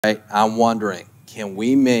Right, I'm wondering, can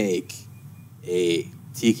we make a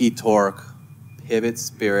Tiki Torque Pivot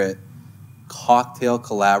Spirit cocktail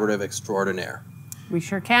collaborative extraordinaire? We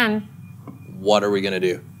sure can. What are we gonna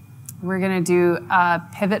do? We're gonna do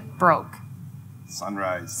Pivot Broke.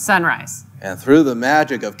 Sunrise. Sunrise. And through the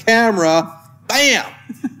magic of camera, bam!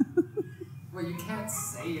 Well, you can't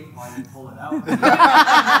say it while you pull it out.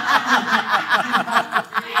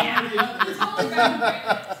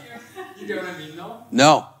 You know what I mean, though?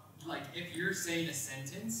 No. Like, if you're saying a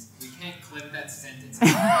sentence, we can't clip that sentence. You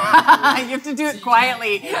have to do it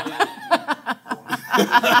quietly.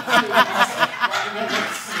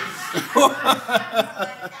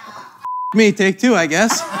 Me, take two, I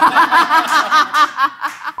guess.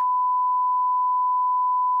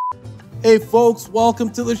 Hey folks,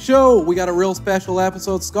 welcome to the show. We got a real special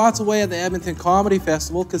episode. Scott's away at the Edmonton Comedy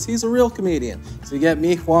Festival because he's a real comedian. So you get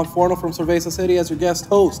me, Juan from Cerveza City, as your guest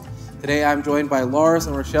host. Today I'm joined by Lars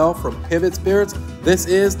and Rochelle from Pivot Spirits. This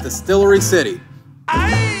is Distillery City.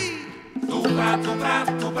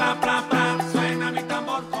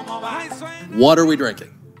 What are we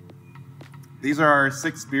drinking? These are our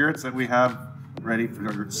 6 spirits that we have ready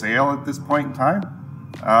for sale at this point in time.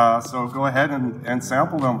 So go ahead and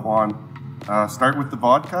sample them, Juan. Start with the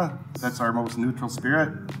vodka. That's our most neutral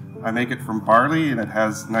spirit. I make it from barley and it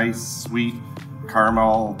has nice, sweet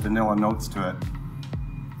caramel, vanilla notes to it.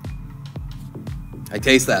 I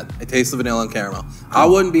taste that. I taste the vanilla and caramel. I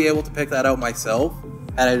wouldn't be able to pick that out myself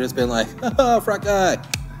had I just been like, frat guy.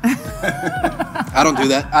 I don't do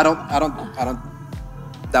that. I don't.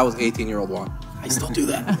 That was 18-year-old Juan. I still do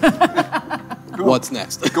that. Cool. What's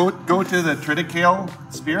next? Go to the Triticale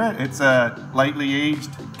spirit. It's a lightly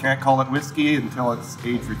aged, can't call it whiskey until it's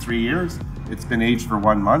aged for 3 years. It's been aged for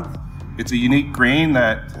 1 month. It's a unique grain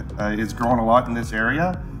that is grown a lot in this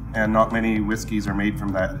area, and not many whiskeys are made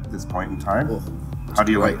from that at this point in time. Cool. How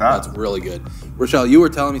do you like that? That's really good. Rochelle, you were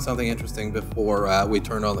telling me something interesting before we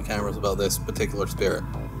turned on the cameras about this particular spirit.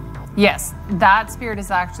 Yes, that spirit is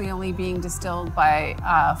actually only being distilled by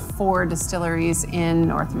 4 distilleries in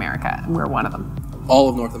North America, and we're one of them. All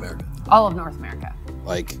of North America? All of North America.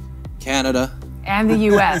 Like Canada? And the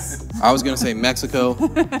U.S. I was going to say Mexico,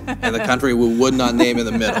 and the country we would not name in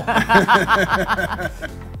the middle.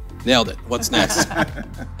 Nailed it. What's next?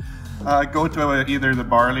 Go to either the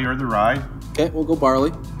barley or the rye. Okay, we'll go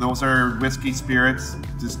barley. Those are whiskey spirits,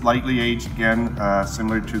 just lightly aged again,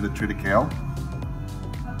 similar to the Triticale.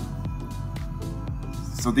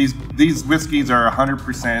 So these whiskeys are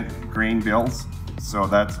 100% grain bills, so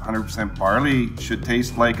that's 100% barley. Should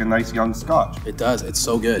taste like a nice young Scotch. It does. It's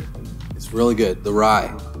so good. It's really good. The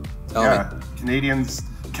rye. Tell me.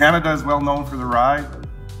 Canada is well known for the rye.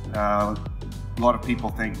 A lot of people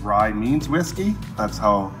think rye means whiskey. That's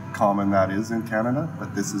how common that is in Canada,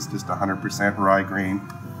 but this is just 100% rye grain.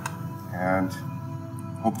 And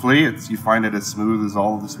hopefully you find it as smooth as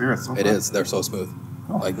all of the spirits. So it is. They're so smooth.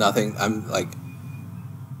 Oh. Like nothing. I'm like,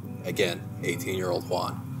 again, 18-year-old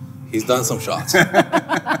Juan. He's done some shots.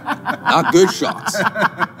 Not good shots.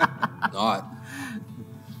 Not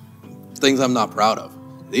things I'm not proud of.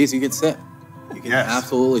 These you can sip. You can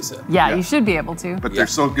absolutely sip. Yeah, you should be able to. But they're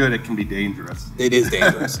so good it can be dangerous. It is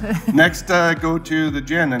dangerous. Next, go to the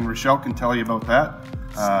gin, and Rochelle can tell you about that.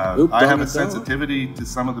 I have a sensitivity to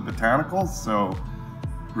some of the botanicals, so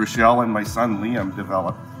Rochelle and my son Liam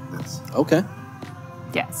developed this. Okay.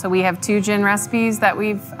 Yeah, so we have 2 gin recipes that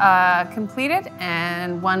we've completed,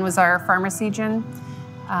 and one was our pharmacy gin,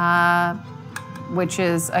 which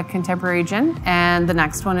is a contemporary gin, and the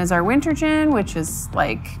next one is our winter gin, which is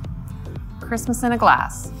like Christmas in a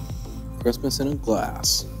glass. Christmas in a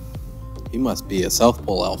glass. He must be a South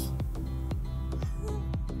Pole elf.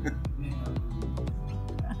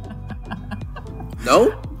 No?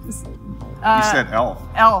 You said elf.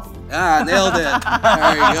 Elf. Ah, nailed it.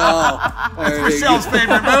 There you go. It's Rochelle's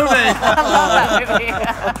favorite movie. I love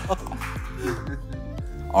that movie.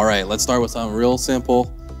 All right, let's start with something real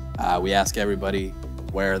simple. We ask everybody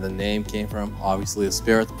where the name came from. Obviously, the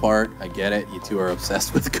spirit part. I get it. You two are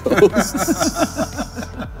obsessed with ghosts.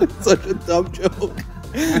 Such a dumb joke.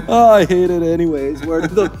 Oh, I hate it anyways. Where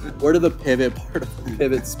did the pivot part of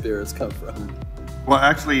Pivot Spirits come from? Well,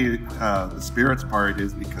 actually, the spirits part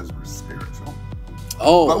is because we're spiritual.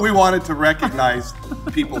 Oh. But we wanted to recognize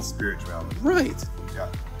people's spirituality. Right. Yeah.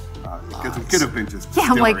 Because it could have been just Yeah,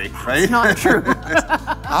 I'm like, right? it's not true.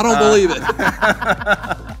 I don't believe it.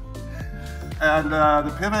 And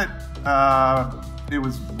the pivot, it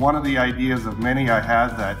was one of the ideas of many I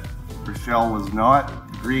had that Rochelle was not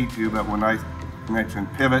agreeing to, but when I mentioned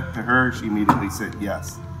pivot to her, she immediately said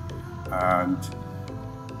yes. And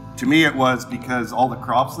to me, it was because all the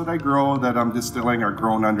crops that I grow that I'm distilling are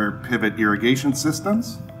grown under pivot irrigation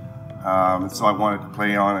systems. So I wanted to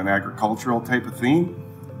play on an agricultural type of theme.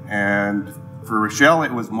 And for Rochelle,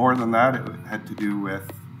 it was more than that. It had to do with,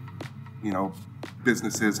 you know,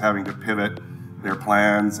 businesses having to pivot their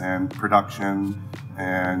plans and production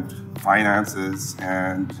and finances,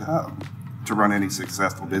 and to run any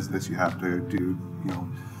successful business, you have to do, you know,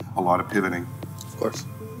 a lot of pivoting. Of course.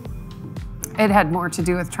 It had more to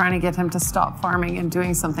do with trying to get him to stop farming and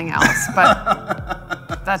doing something else,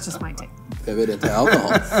 but that's just my take. Pivot into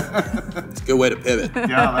alcohol. It's a good way to pivot.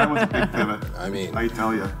 Yeah, that was a big pivot. I mean, I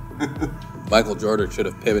tell you. Michael Jordan should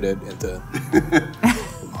have pivoted into...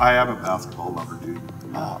 I am a basketball lover, dude.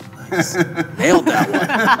 Oh, nice. Nailed that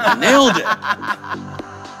one. Nailed it.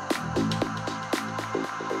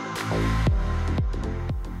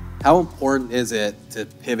 How important is it to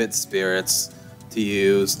pivot spirits to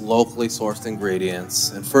use locally sourced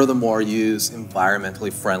ingredients and furthermore use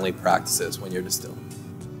environmentally friendly practices when you're distilling?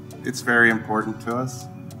 It's very important to us.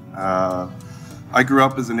 I grew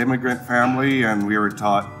up as an immigrant family, and we were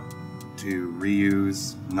taught to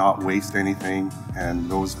reuse, not waste anything,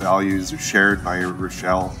 and those values are shared by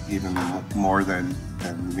Rochelle even more than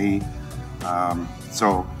me.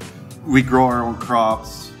 So we grow our own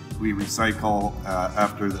crops, we recycle.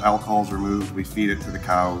 After the alcohol's removed, we feed it to the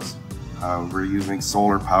cows. We're using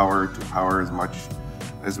solar power to power as much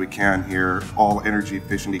as we can here, all energy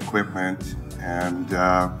efficient equipment, and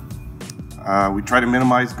we try to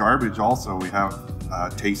minimize garbage also. We have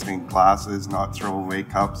tasting glasses, not throwaway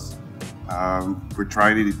cups. We're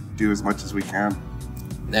trying to do as much as we can.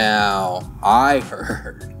 Now, I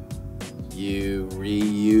heard you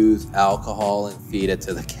reuse alcohol and feed it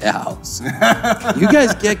to the cows. You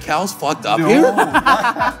guys get cows fucked up here?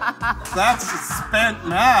 That's a spent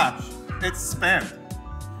mash. It's spent.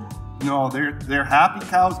 No, they're happy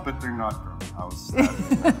cows, but they're not drunk cows.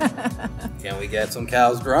 Can we get some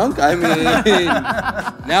cows drunk? I mean,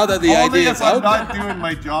 now that the Only idea if is I'm out not there. doing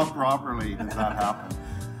my job properly does that happen.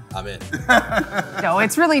 I'm in. No,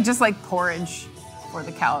 it's really just like porridge for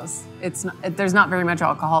the cows. There's not very much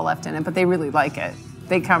alcohol left in it, but they really like it.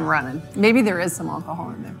 They come running. Maybe there is some alcohol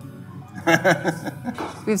in there.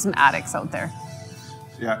 We have some addicts out there.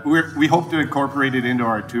 Yeah, we hope to incorporate it into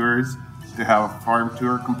our tours, to have a farm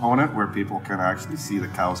tour component where people can actually see the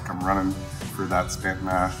cows come running for that spent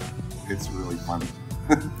mash. It's really fun.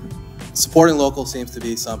 Supporting local seems to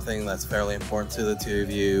be something that's fairly important to the two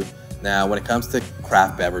of you. Now, when it comes to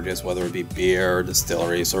craft beverages, whether it be beer,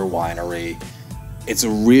 distilleries, or winery, it's a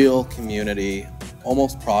real community,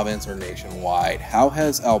 almost province or nationwide. How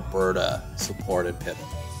has Alberta supported Pivot?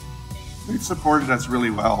 They've supported us really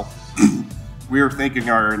well. We were thinking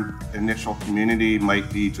our initial community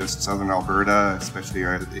might be just southern Alberta, especially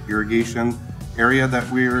the irrigation area that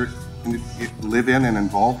we live in and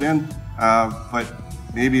involved in. But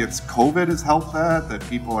maybe it's COVID has helped that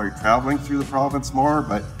people are traveling through the province more,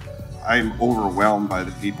 but I'm overwhelmed by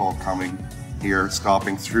the people coming here,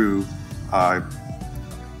 stopping through.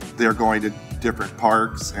 They're going to different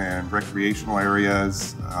parks and recreational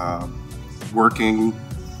areas, working.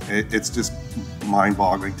 It's just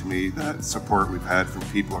mind-boggling to me that support we've had from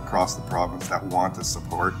people across the province that want to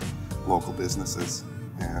support local businesses,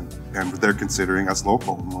 and they're considering us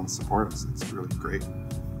local and want to support us. It's really great.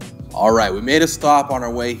 All right, we made a stop on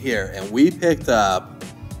our way here, and we picked up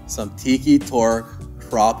some Tiki Torque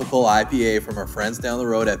Tropical IPA from our friends down the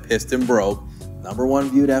road at Piston Broke. #1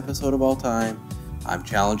 viewed episode of all time. I'm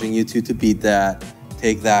challenging you two to beat that.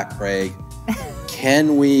 Take that, Craig.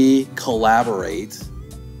 Can we collaborate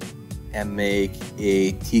and make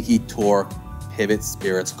a Tiki Torque Pivot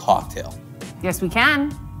Spirits cocktail? Yes, we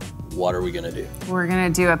can. What are we gonna do? We're gonna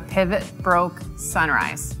do a Pivot Broke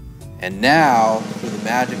Sunrise. And now, through the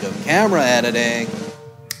magic of camera editing,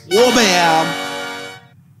 whoa-bam!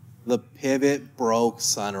 The Pivot Broke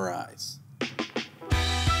Sunrise.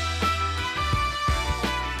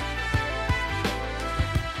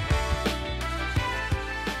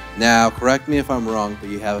 Now, correct me if I'm wrong, but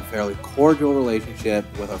you have a fairly cordial relationship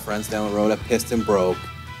with our friends down the road at Piston Broke.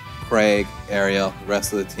 Craig, Ariel, the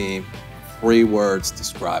rest of the team. 3 words,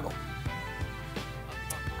 describe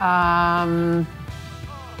them.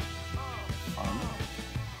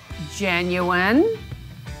 Genuine.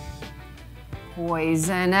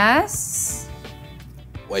 Poisonous.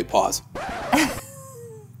 Wait, pause.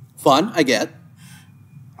 Fun, I get.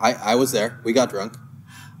 I was there. We got drunk.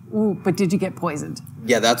 Ooh, but did you get poisoned?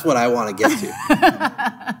 Yeah, that's what I want to get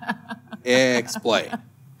to. Explain.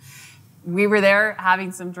 We were there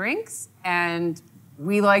having some drinks, and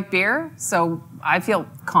we like beer, so I feel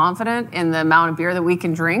confident in the amount of beer that we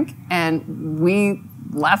can drink, and we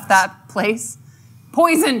left that place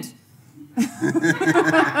poisoned.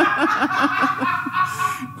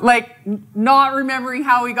 Like, not remembering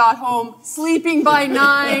how we got home, sleeping by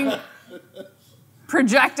 9,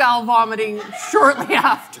 projectile vomiting shortly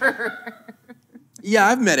after. Yeah,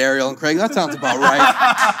 I've met Ariel and Craig. That sounds about right.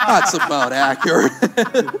 That's about accurate.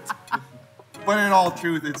 But in all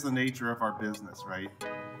truth, it's the nature of our business, right?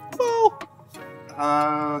 Well,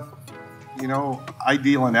 you know, I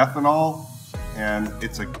deal in ethanol, and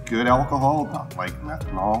it's a good alcohol, not like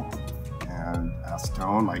methanol and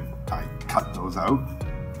acetone. Like, I cut those out.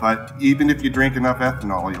 But even if you drink enough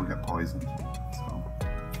ethanol, you'll get poisoned. So.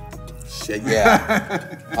 Shit,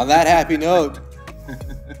 yeah. On that happy note,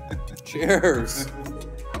 cheers.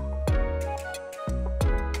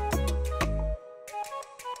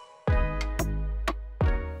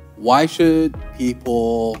 Why should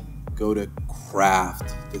people go to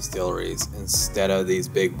craft distilleries instead of these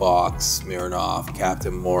big box Smirnoff,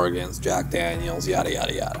 Captain Morgan's, Jack Daniels, yada,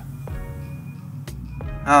 yada, yada?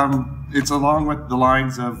 It's along with the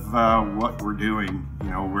lines of what we're doing. You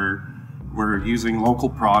know, we're using local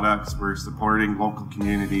products, we're supporting local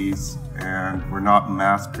communities, and we're not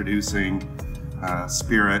mass producing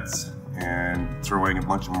spirits and throwing a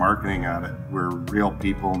bunch of marketing at it. We're real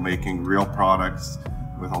people making real products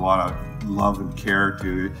with a lot of love and care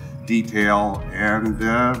to detail, and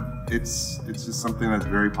it's just something that's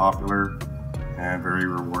very popular and very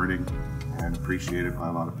rewarding and appreciated by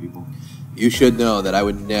a lot of people. You should know that I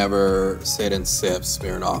would never sit and sip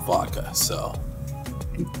Smirnoff vodka, so.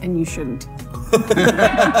 And you shouldn't.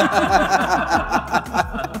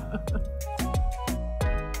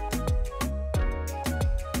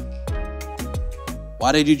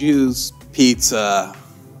 Why did you choose pizza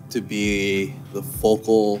to be the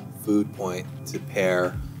focal food point to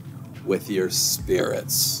pair with your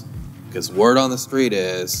spirits? Because word on the street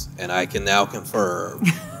is, and I can now confirm,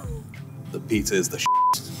 the pizza is the shit.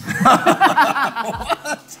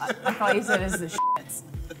 I thought you said it's the shits.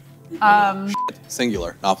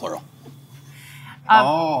 Singular, not plural.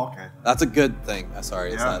 Oh, okay. That's a good thing.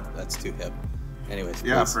 Sorry, Yeah. that's too hip. Anyways,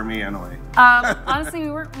 Yeah, please. for me anyway. Honestly,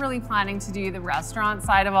 we weren't really planning to do the restaurant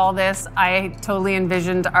side of all this. I totally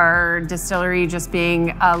envisioned our distillery just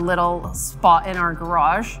being a little spot in our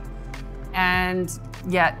garage. And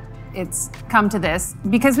yet it's come to this.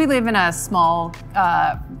 Because we live in a small,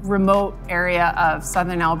 remote area of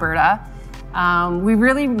southern Alberta, we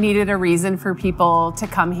really needed a reason for people to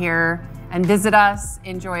come here and visit us,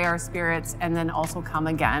 enjoy our spirits, and then also come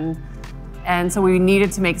again. And so we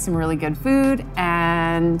needed to make some really good food,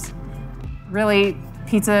 and really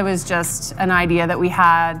pizza was just an idea that we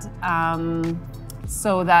had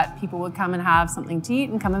so that people would come and have something to eat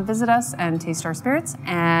and come and visit us and taste our spirits.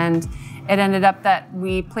 And it ended up that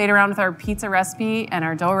we played around with our pizza recipe and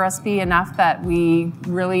our dough recipe enough that we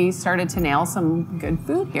really started to nail some good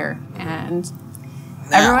food here, and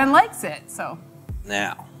everyone likes it, so.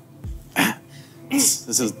 Now, this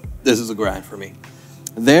is a grind for me.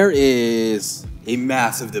 There is a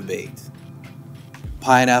massive debate.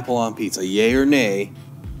 Pineapple on pizza, yay or nay?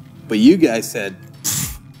 But you guys said,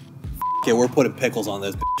 okay, we're putting pickles on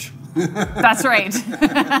this bitch. That's right.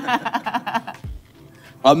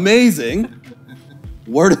 Amazing.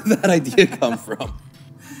 Where did that idea come from?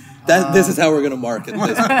 This is how we're gonna market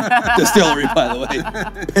this distillery, by the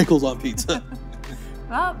way. Pickles on pizza.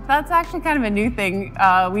 Well, that's actually kind of a new thing.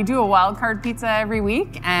 We do a wild card pizza every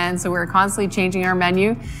week, and so we're constantly changing our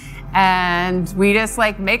menu, and we just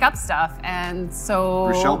like make up stuff. And so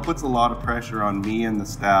Rochelle puts a lot of pressure on me and the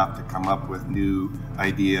staff to come up with new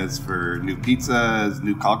ideas for new pizzas,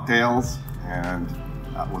 new cocktails, and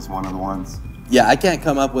that was one of the ones. Yeah, I can't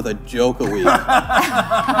come up with a joke a week,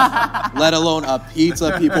 let alone a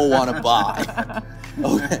pizza people want to buy.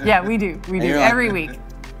 Okay. yeah, we do every week.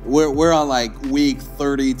 We're on like week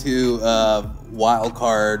 32 of wild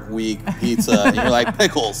card week pizza, and you're like,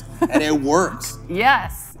 pickles, and it works.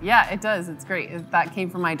 Yes, yeah, it does. It's great. That came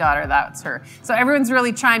from my daughter. That's her. So everyone's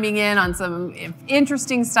really chiming in on some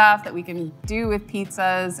interesting stuff that we can do with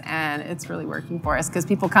pizzas, and it's really working for us because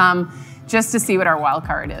people come just to see what our wild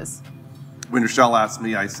card is. When Rochelle asks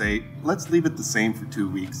me, I say, let's leave it the same for 2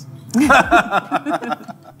 weeks.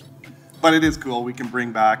 But it is cool. We can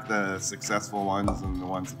bring back the successful ones and the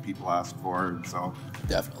ones that people ask for. And so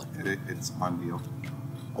Definitely. It's a fun deal.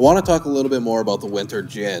 I want to talk a little bit more about the winter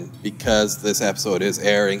gin because this episode is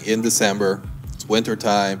airing in December. It's winter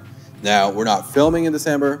time. Now, we're not filming in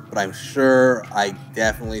December, but I'm sure I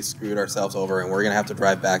definitely screwed ourselves over, and we're going to have to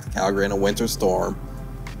drive back to Calgary in a winter storm.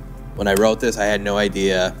 When I wrote this, I had no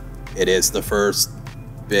idea. It is the first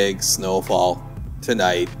big snowfall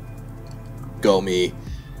tonight. Go me.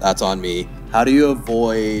 That's on me. How do you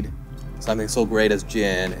avoid something so great as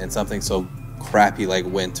gin and something so crappy like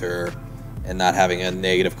winter and not having a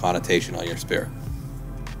negative connotation on your spirit?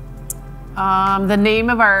 The name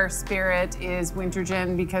of our spirit is Winter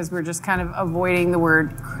Gin because we're just kind of avoiding the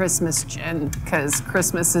word Christmas gin because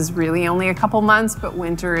Christmas is really only a couple months, but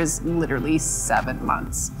winter is literally 7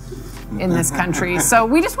 months in this country. So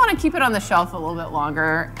we just want to keep it on the shelf a little bit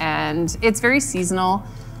longer, and it's very seasonal.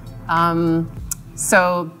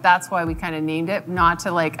 So that's why we kind of named it, not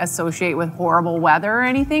to like associate with horrible weather or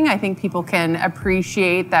anything. I think people can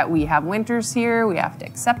appreciate that we have winters here. We have to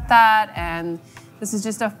accept that, and this is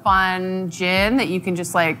just a fun gin that you can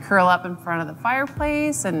just like curl up in front of the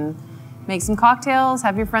fireplace and make some cocktails,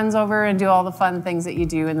 have your friends over, and do all the fun things that you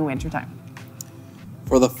do in the wintertime.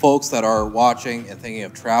 For the folks that are watching and thinking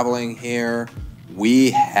of traveling here,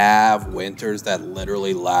 we have winters that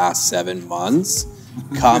literally last 7 months,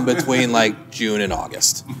 come between like June and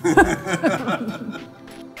August.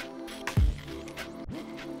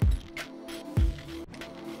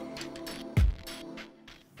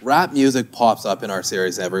 Rap music pops up in our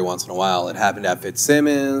series every once in a while. It happened at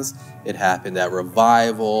Fitzsimmons. It happened at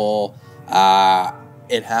Revival.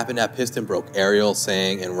 It happened at Piston Broke. Ariel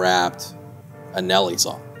sang and rapped a Nelly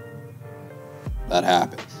song. That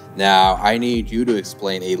happened. Now, I need you to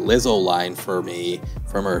explain a Lizzo line for me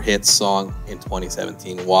from her hit song in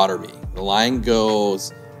 2017, Water Me. The line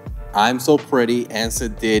goes, I'm so pretty and so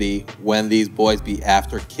ditty. When these boys be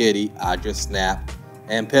after kitty, I just snap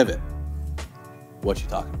and pivot. What you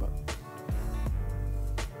talking about?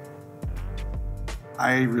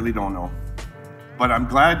 I really don't know. But I'm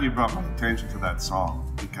glad you brought my attention to that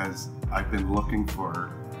song because I've been looking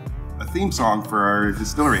for a theme song for our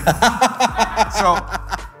distillery. So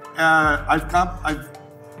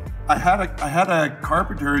I had a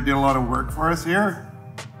carpenter who did a lot of work for us here,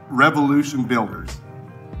 Revolution Builders.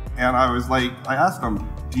 And I was like, I asked him,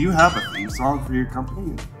 do you have a theme song for your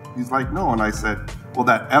company? He's like, no. And I said, well,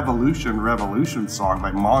 that Evolution Revolution song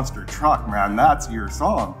by Monster Truck, man, that's your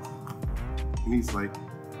song. And he's like,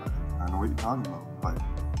 I don't know what you're talking about. But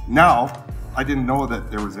now, I didn't know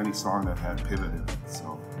that there was any song that had pivot in it.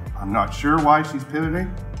 So I'm not sure why she's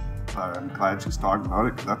pivoting, but I'm glad she's talking about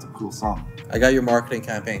it because that's a cool song. I got your marketing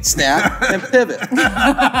campaign. Snap and pivot.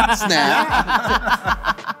 Snap.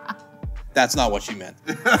 That's not what she meant.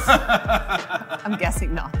 I'm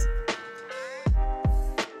guessing not.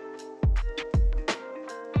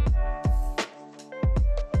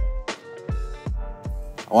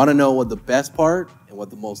 I want to know what the best part and what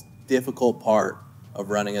the most difficult part of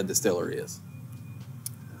running a distillery is.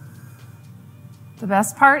 The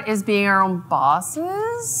best part is being our own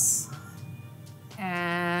bosses.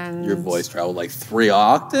 And Your voice traveled like 3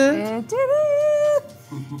 octaves. it did it.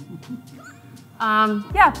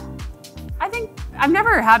 Yeah, I think I've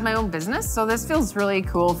never had my own business, so this feels really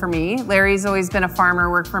cool for me. Larry's always been a farmer,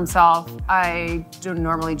 worked for himself. I don't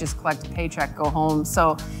normally just collect a paycheck, go home.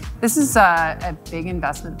 So this is a big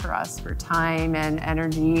investment for us for time and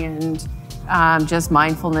energy and just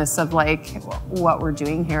mindfulness of like what we're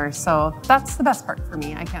doing here. So that's the best part for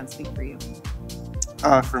me. I can't speak for you.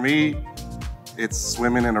 For me, it's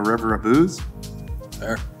swimming in a river of booze.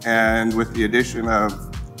 Fair. And with the addition of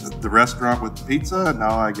the restaurant with the pizza,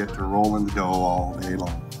 now I get to roll in the dough all day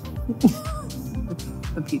long.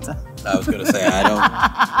 The pizza. I was going to say, I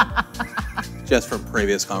don't, just from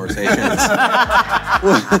previous conversations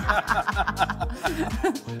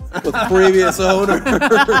with previous owners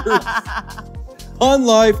on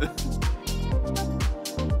life.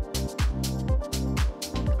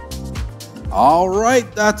 All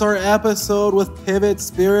right, that's our episode with Pivot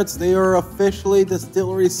Spirits. They are officially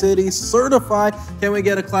Distillery City certified. Can we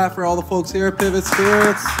get a clap for all the folks here at Pivot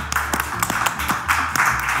Spirits?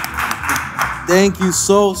 Thank you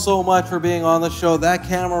so much for being on the show. That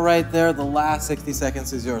camera right there, the last 60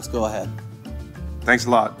 seconds is yours. Go ahead. Thanks a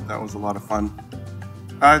lot. That was a lot of fun.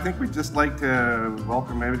 I think we'd just like to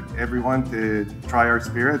welcome everyone to try our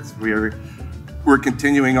spirits. We're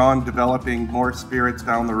continuing on developing more spirits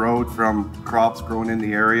down the road from crops grown in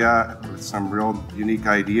the area with some real unique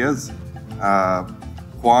ideas.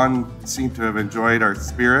 Juan seemed to have enjoyed our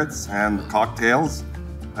spirits and the cocktails.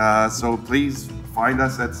 So please find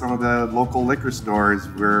us at some of the local liquor stores.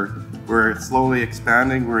 We're slowly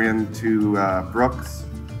expanding. We're into Brooks,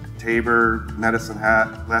 Tabor, Medicine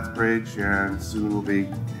Hat, Lethbridge, and soon we'll be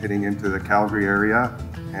hitting into the Calgary area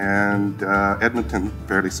and Edmonton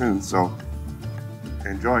fairly soon. So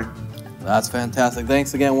enjoy. That's fantastic.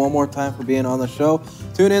 Thanks again one more time for being on the show.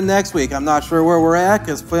 Tune in next week. I'm not sure where we're at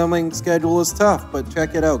because filming schedule is tough, but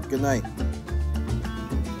check it out. Good night.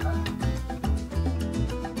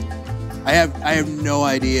 I have no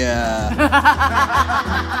idea.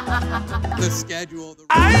 The schedule.